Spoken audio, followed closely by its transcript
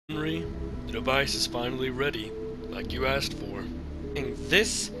Henry, the device is finally ready, like you asked for. And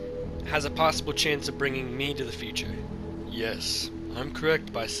this has a possible chance of bringing me to the future. Yes, I'm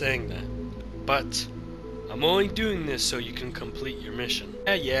correct by saying that. But I'm only doing this so you can complete your mission.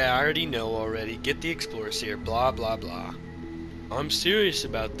 Yeah, I already know already. Get the explorers here, blah blah blah. I'm serious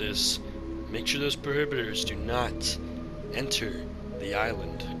about this. Make sure those prohibitors do not enter the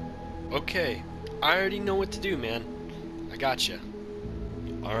island. Okay, I already know what to do, man. I gotcha.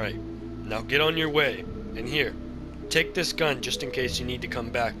 Alright, now get on your way. And here, take this gun just in case you need to come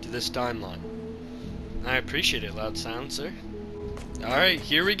back to this timeline. I appreciate it, Loud Sound, sir. Alright,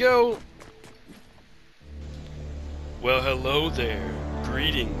 here we go! Well, hello there.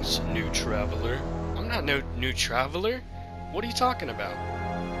 Greetings, new traveler. I'm not no new traveler. What are you talking about?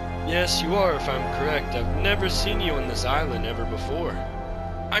 Yes, you are, if I'm correct. I've never seen you on this island ever before.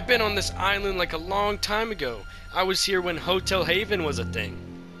 I've been on this island like a long time ago. I was here when Hotel Haven was a thing.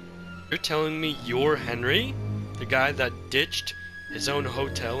 You're telling me you're Henry? The guy that ditched his own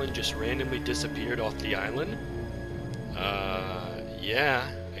hotel and just randomly disappeared off the island? Yeah,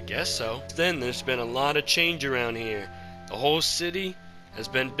 I guess so. Then there's been a lot of change around here. The whole city has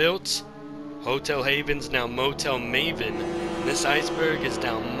been built. Hotel Haven's now Motel Maven, and this iceberg is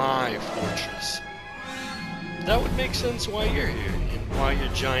now my fortress. That would make sense why you're here, and why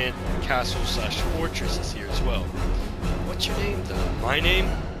your giant castle slash fortress is here as well. What's your name though? My name?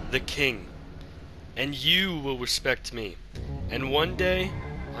 The King. And you will respect me. And one day,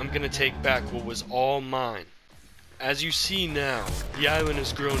 I'm gonna take back what was all mine. As you see now, the island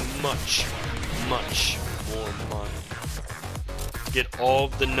has grown much, much more mine. Get all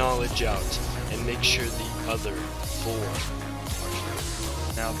of the knowledge out and make sure the other four are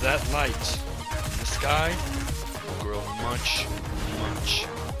true. Now that light in the sky will grow much, much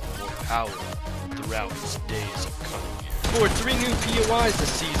more power throughout its days of coming here. For 3 new POIs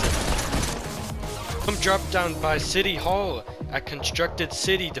this season. Come drop down by City Hall at Constructed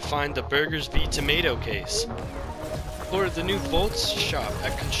City to find the Burgers v Tomato case. Explore the new Bolts shop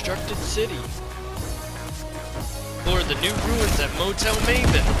at Constructed City. Explore the new ruins at Motel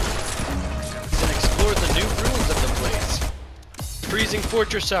Maven. And explore the new ruins of the place. Freezing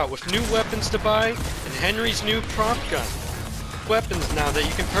Fortress out with new weapons to buy and Henry's new prop gun. Weapons now that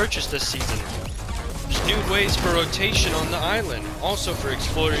you can purchase this season. There's new ways for rotation on the island, also for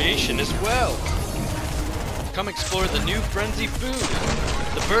exploration as well. Come explore the new Frenzy food.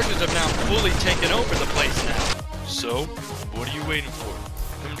 The burgers have now fully taken over the place now. So, what are you waiting for?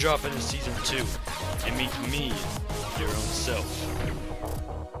 Come drop into Season 2 and meet me, your own self.